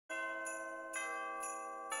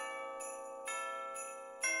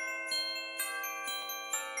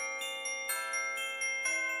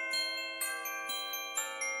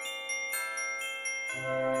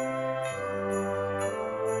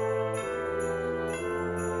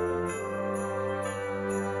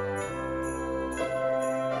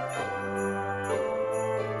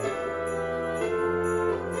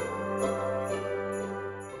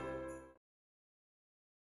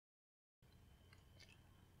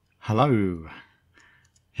Hello,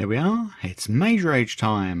 here we are, it's Mage Rage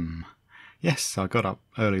time. Yes, I got up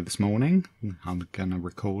early this morning, I'm going to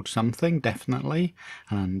record something, definitely,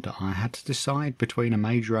 and I had to decide between a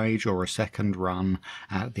Mage Rage or a second run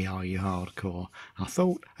at the Are You Hardcore. I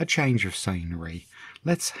thought a change of scenery.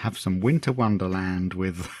 Let's have some winter wonderland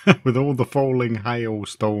with, with all the falling hail,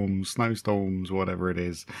 storms, snowstorms, whatever it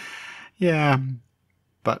is. Yeah,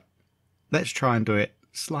 but let's try and do it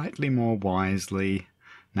slightly more wisely.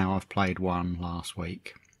 Now I've played one last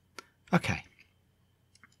week. Okay.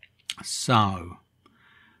 So,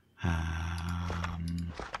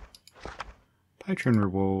 patron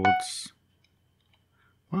rewards.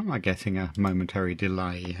 Why am I getting a momentary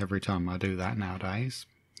delay every time I do that nowadays?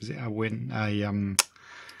 Is it a Minecraft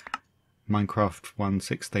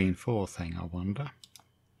 1.16.4 thing, I wonder?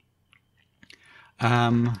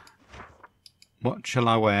 What shall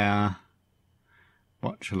I wear?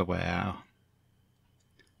 What shall I wear?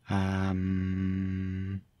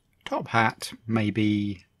 Top hat,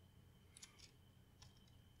 maybe.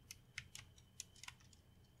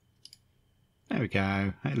 There we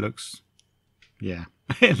go. It looks, yeah,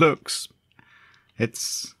 it looks,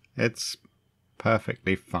 it's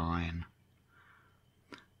perfectly fine.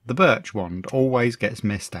 The birch wand always gets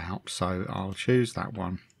missed out, so I'll choose that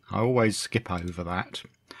one. I always skip over that.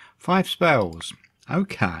 5 spells.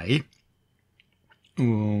 Okay.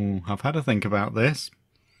 Ooh, I've had to think about this.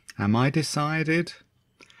 Am I decided?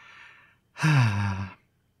 Am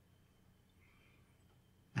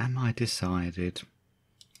I decided?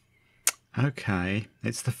 Okay,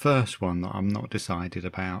 it's the first one that I'm not decided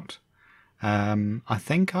about. I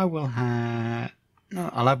think I will have... No,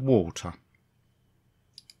 I'll have water.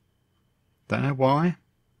 Don't know why.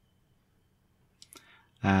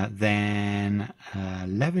 Then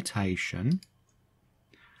levitation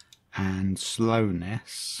and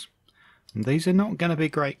slowness. And these are not going to be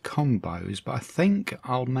great combos, but I think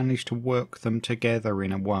I'll manage to work them together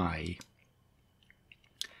in a way.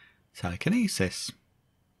 Telekinesis.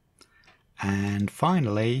 And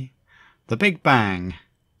finally, the Big Bang.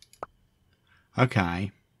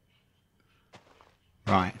 Okay.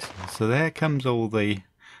 Right, so there comes all the...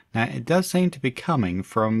 Now, it does seem to be coming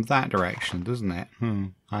from that direction, doesn't it?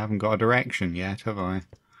 I haven't got a direction yet, have I?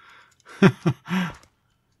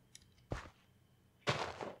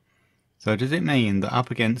 So does it mean that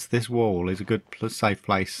up against this wall is a good safe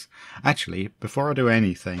place? Actually, before I do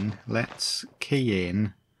anything, let's key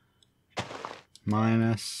in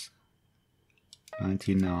minus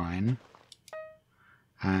 99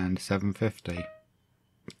 and 750,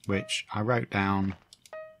 which I wrote down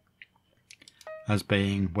as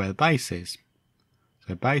being where the base is.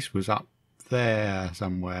 So base was up there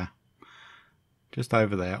somewhere, just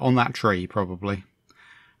over there, on that tree probably.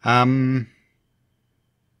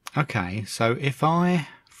 Okay, so if I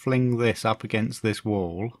fling this up against this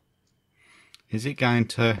wall, is it going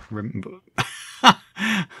to...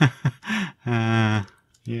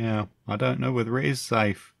 yeah, I don't know whether it is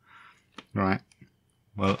safe. Right,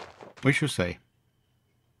 well, we shall see.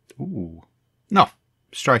 Ooh, no,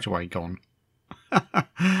 straight away gone.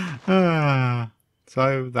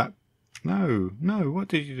 So that... No, what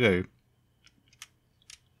did you do?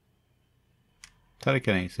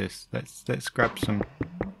 Telekinesis, let's grab some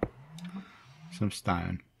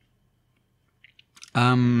stone.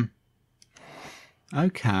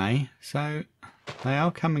 Okay, so they are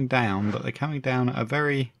coming down, but they're coming down at a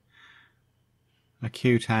very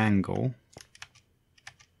acute angle.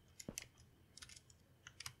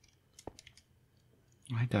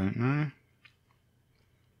 I don't know.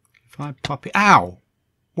 If I pop it... Ow!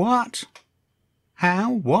 What? How?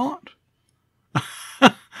 What?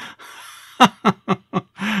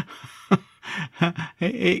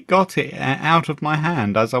 It got it out of my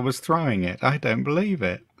hand as I was throwing it. I don't believe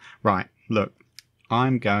it. Right, look.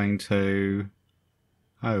 I'm going to...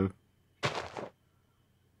 Oh.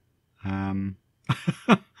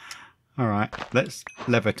 Alright, let's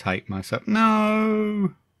levitate myself.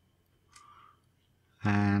 No!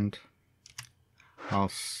 And I'll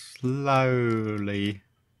slowly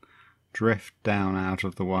drift down out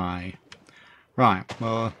of the way. Right,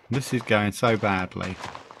 well, this is going so badly.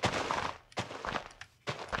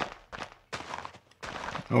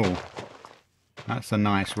 Oh, that's a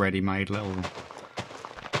nice ready-made little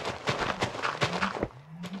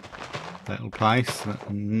place.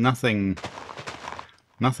 Nothing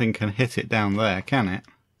can hit it down there, can it?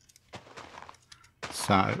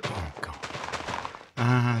 So, oh god,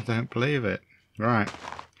 I don't believe it. Right,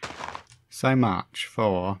 so much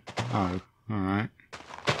for... Oh, all right.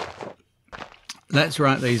 Let's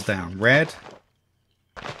write these down. Red,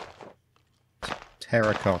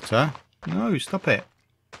 terracotta. No, stop it.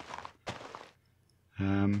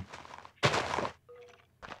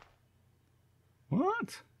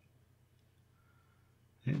 What?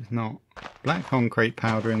 It's not. Black concrete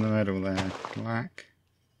powder in the middle there. Black.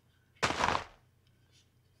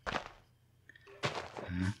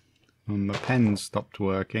 And the pen stopped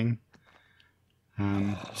working.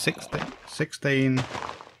 16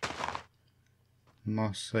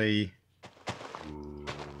 mossy.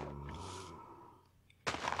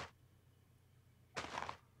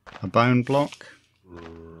 A bone block.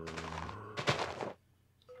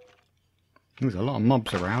 There's a lot of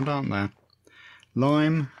mobs around, aren't there?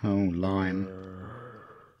 Lime. Oh, lime.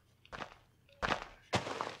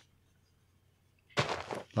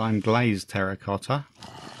 Lime glazed terracotta.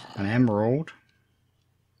 An emerald.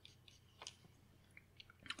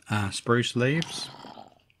 Spruce leaves.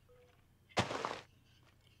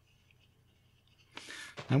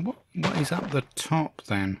 Now what is up the top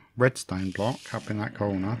then? Redstone block up in that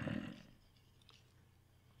corner.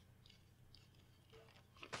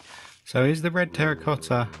 So is the red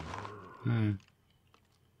terracotta... Oh.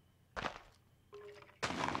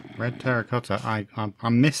 Red terracotta.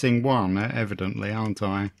 I'm missing one, evidently, aren't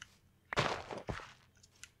I?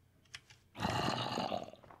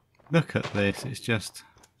 Look at this. It's just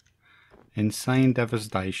insane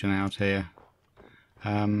devastation out here.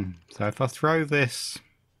 So if I throw this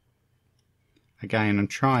again and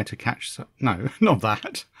try to catch... No, not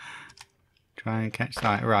that. Try and catch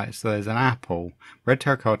that. Right, so there's an apple. Red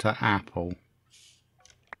terracotta apple.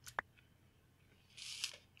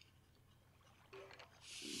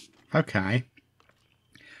 Okay.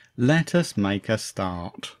 Let us make a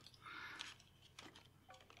start.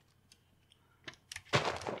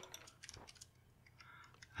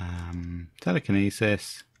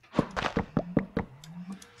 Telekinesis.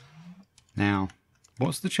 Now,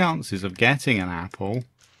 what's the chances of getting an apple?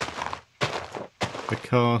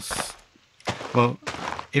 Because, well,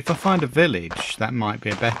 if I find a village, that might be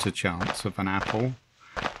a better chance of an apple.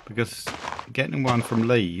 Because getting one from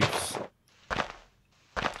leaves...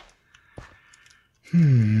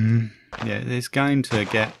 Yeah, it's going to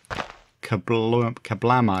get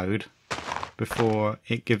kablamoed before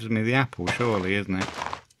it gives me the apple, surely, isn't it?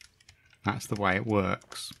 That's the way it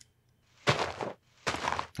works.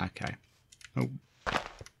 Okay. Oh,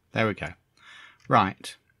 there we go.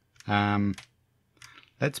 Right.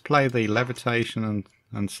 Let's play the levitation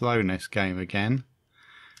and slowness game again.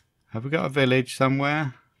 Have we got a village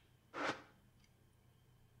somewhere?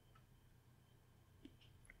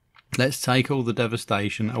 Let's take all the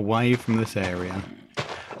devastation away from this area.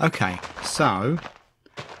 Okay, so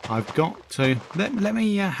I've got to... Let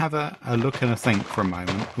me have a look and a think for a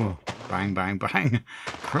moment. Oh, bang, bang, bang.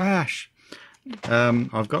 Crash.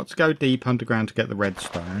 I've got to go deep underground to get the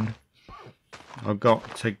redstone. I've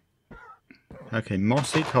got to... Okay,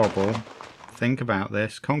 mossy cobble. Think about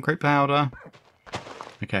this. Concrete powder.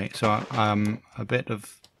 Okay, so a bit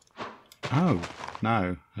of... Oh,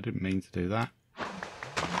 no. I didn't mean to do that.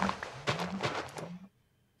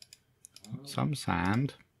 Some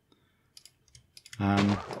sand.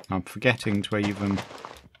 I'm forgetting to even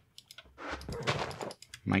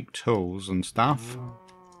make tools and stuff.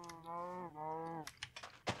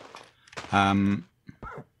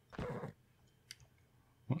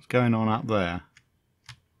 What's going on up there?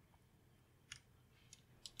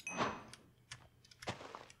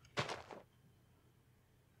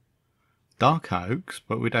 Dark oaks,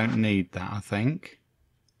 but we don't need that, I think.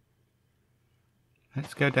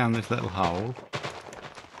 Let's go down this little hole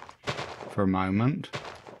for a moment,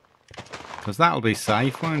 because that'll be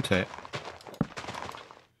safe, won't it?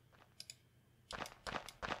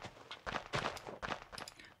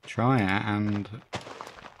 Try it and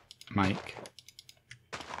make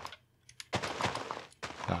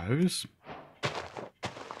those.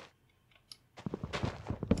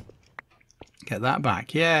 Get that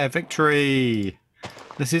back. Yeah, victory!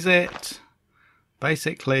 This is it.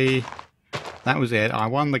 Basically... That was it. I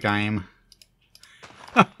won the game.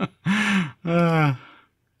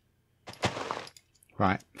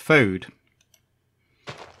 Right, food.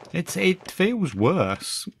 It feels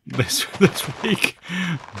worse this week.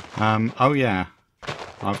 Oh yeah,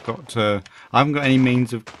 I haven't got any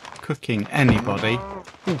means of cooking anybody.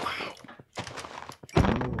 Ooh.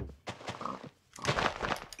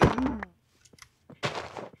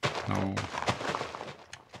 Oh.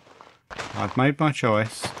 I've made my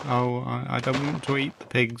choice. Oh, I don't want to eat the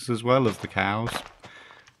pigs as well as the cows.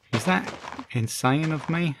 Is that insane of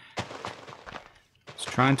me? It's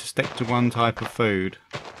trying to stick to one type of food.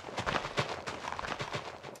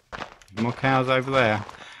 More cows over there.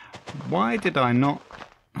 Why did I not...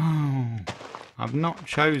 Oh, I've not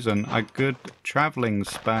chosen a good travelling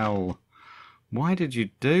spell. Why did you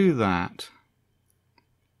do that?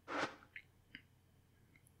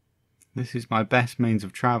 This is my best means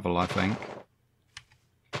of travel, I think.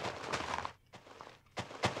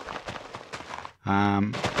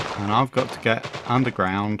 And I've got to get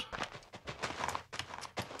underground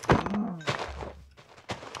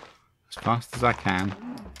as fast as I can.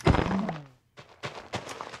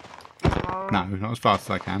 No, not as fast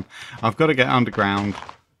as I can. I've got to get underground.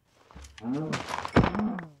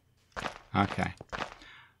 Okay.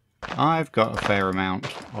 I've got a fair amount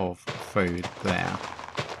of food there.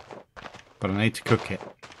 But I need to cook it.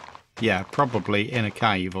 Yeah, probably in a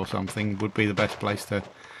cave or something would be the best place to...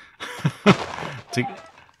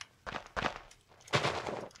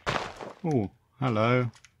 Oh,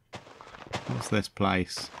 hello. What's this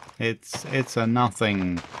place? It's a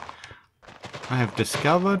nothing. I have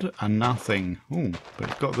discovered a nothing. Oh, but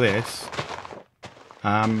it's got this.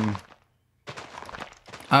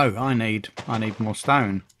 Oh, I need more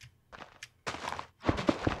stone.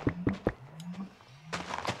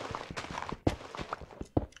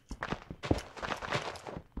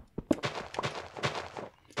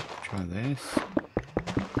 Try this.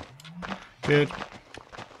 Good.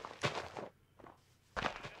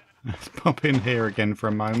 Let's pop in here again for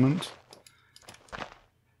a moment.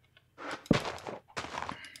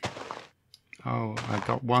 Oh, I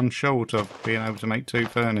got one short of being able to make 2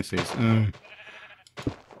 furnaces. I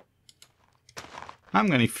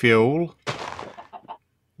haven't got any fuel.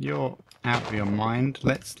 You're out of your mind.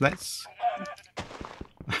 Let's let's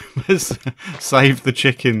save the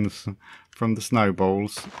chickens from the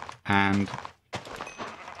snowballs and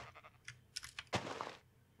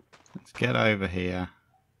let's get over here.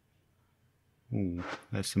 Ooh,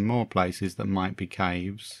 there's some more places that might be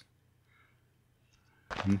caves.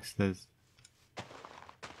 And there's...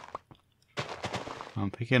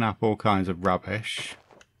 I'm picking up all kinds of rubbish.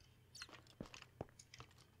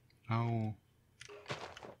 Oh.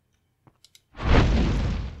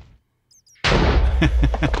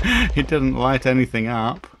 It didn't light anything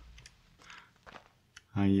up.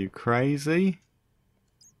 Are you crazy?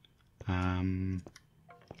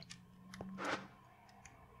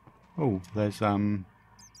 Oh, there's I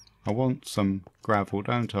want some gravel,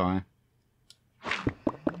 don't I?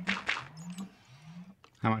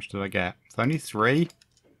 How much did I get? It's only 3.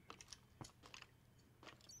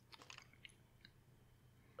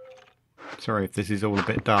 Sorry if this is all a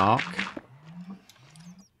bit dark.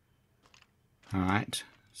 Alright,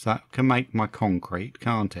 so that can make my concrete,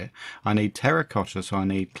 can't it? I need terracotta, so I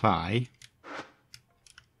need clay.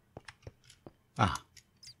 Ah.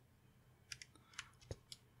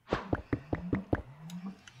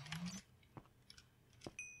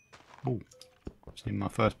 Oh, see my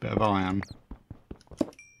first bit of iron.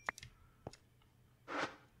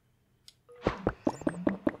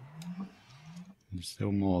 There's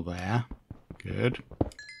still more there. Good.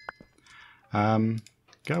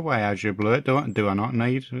 Go away, Azure Bluet. Do I not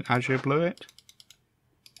need Azure Bluet?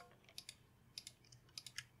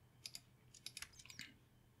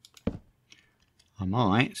 I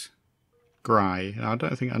might. Grey. I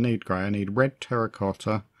don't think I need grey. I need red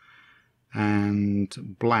terracotta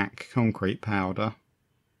and black concrete powder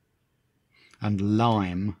and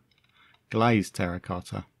lime glazed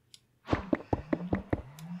terracotta.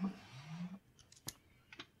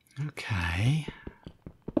 Okay.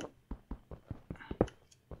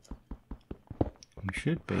 We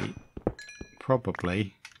should be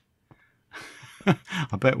probably... I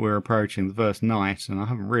bet we're approaching the first night and I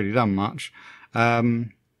haven't really done much.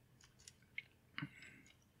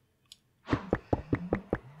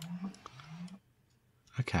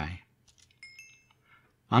 Okay.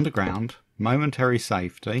 Underground, momentary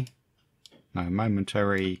safety. No,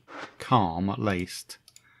 momentary calm at least.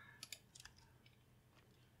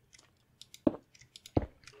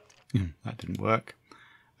 That didn't work.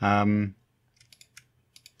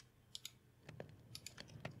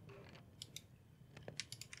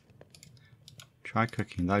 Try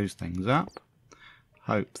cooking those things up.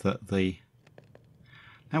 Hope that the...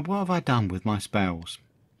 Now what have I done with my spells?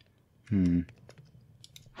 There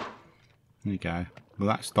you go. Well,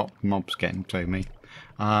 that stopped mobs getting to me.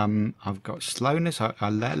 I've got slowness. I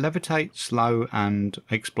levitate, slow and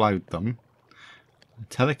explode them.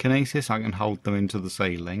 Telekinesis, I can hold them into the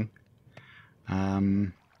ceiling.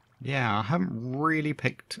 Yeah, I haven't really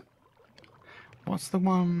picked... What's the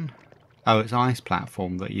one... Oh, it's ice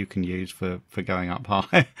platform that you can use for going up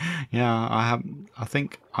high. Yeah, I haven't... I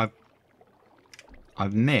think I've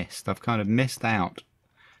missed. I've kind of missed out.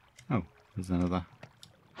 Oh, there's another...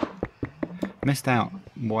 Missed out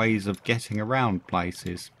ways of getting around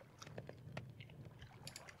places.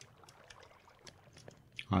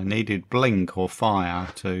 I needed blink or fire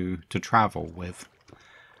to travel with.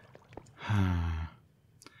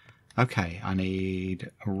 Okay, I need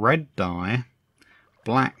a red dye,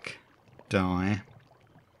 black dye.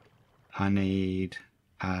 I need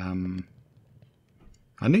to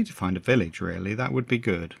find a village, really. That would be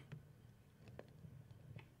good.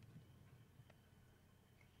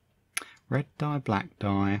 Red dye, black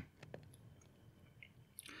dye.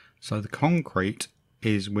 So the concrete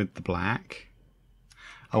is with the black.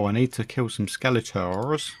 Oh, I need to kill some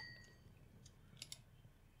skeletors.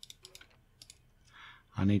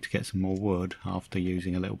 I need to get some more wood after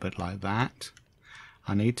using a little bit like that.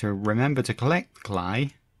 I need to remember to collect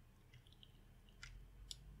clay.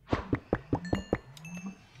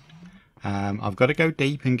 I've got to go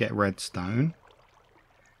deep and get redstone.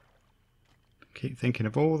 Keep thinking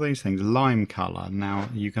of all these things. Lime colour. Now,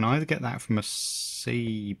 you can either get that from a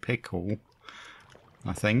sea pickle,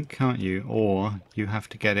 I think, can't you? Or you have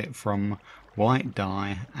to get it from white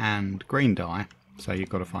dye and green dye. So you've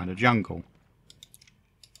got to find a jungle.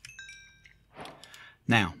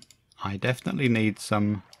 Now, I definitely need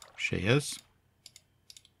some shears.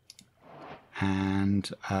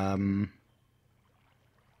 And,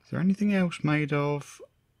 is there anything else made of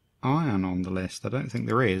iron on the list? I don't think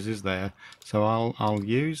there is there? So I'll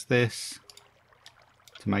use this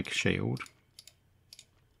to make a shield.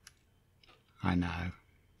 I know.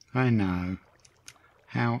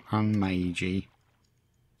 How unmagey.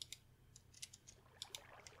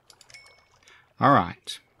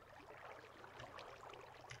 Alright.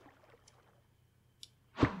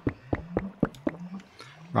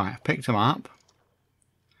 Right, I've picked them up.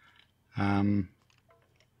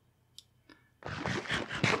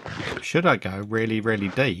 Should I go really, really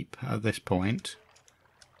deep at this point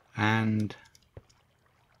and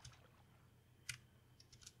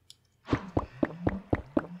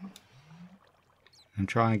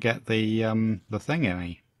try and get the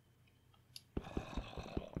thingy?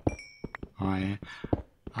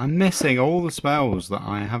 I'm missing all the spells that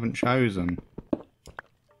I haven't chosen.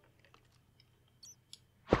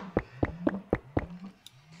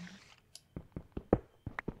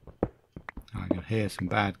 I can hear some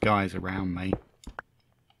bad guys around me.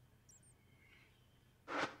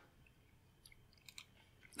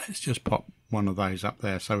 Let's just pop one of those up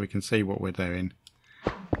there so we can see what we're doing.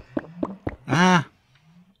 Ah!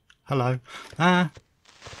 Hello. Ah!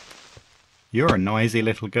 You're a noisy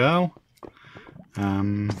little girl.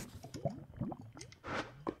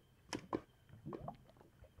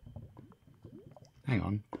 Hang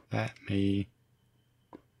on. Let me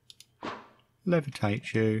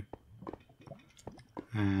levitate you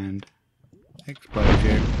and explode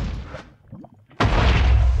you.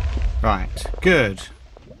 Right, good.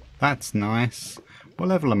 That's nice. What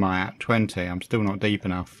level am I at? 20. I'm still not deep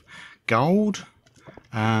enough. Gold?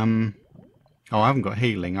 Oh, I haven't got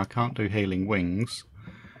healing. I can't do healing wings.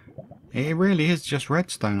 It really is just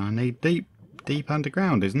redstone. I need deep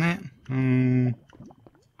underground, isn't it?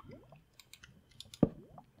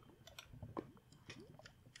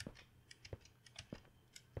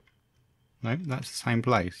 No, that's the same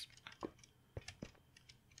place.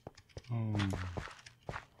 Oh.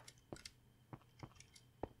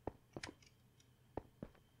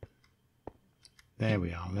 There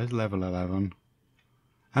we are. There's level 11.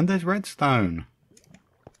 And there's redstone.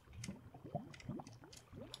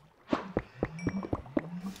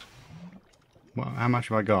 Well, how much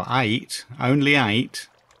have I got? 8. Only 8.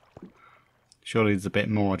 Surely there's a bit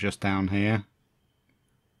more just down here.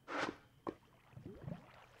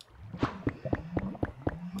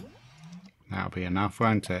 That'll be enough,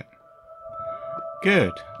 won't it?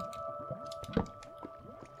 Good.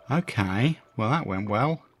 Okay. Well, that went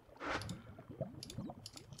well.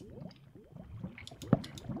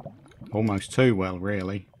 Almost too well,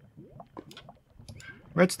 really.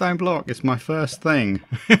 Redstone block is my first thing.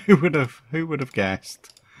 Who would have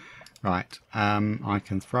guessed? Right, I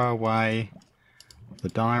can throw away the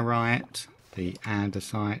diorite, the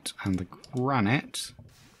andesite and the granite.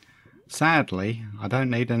 Sadly, I don't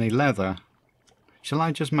need any leather. Shall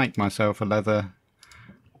I just make myself a leather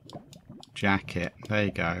jacket? There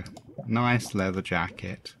you go. Nice leather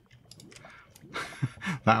jacket.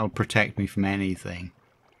 That'll protect me from anything.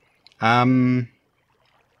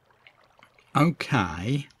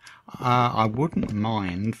 Okay, I wouldn't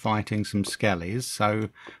mind fighting some skellies, so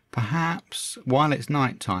perhaps while it's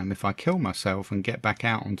night time, if I kill myself and get back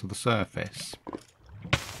out onto the surface.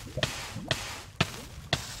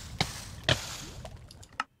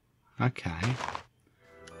 Okay,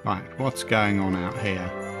 right, what's going on out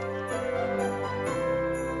here?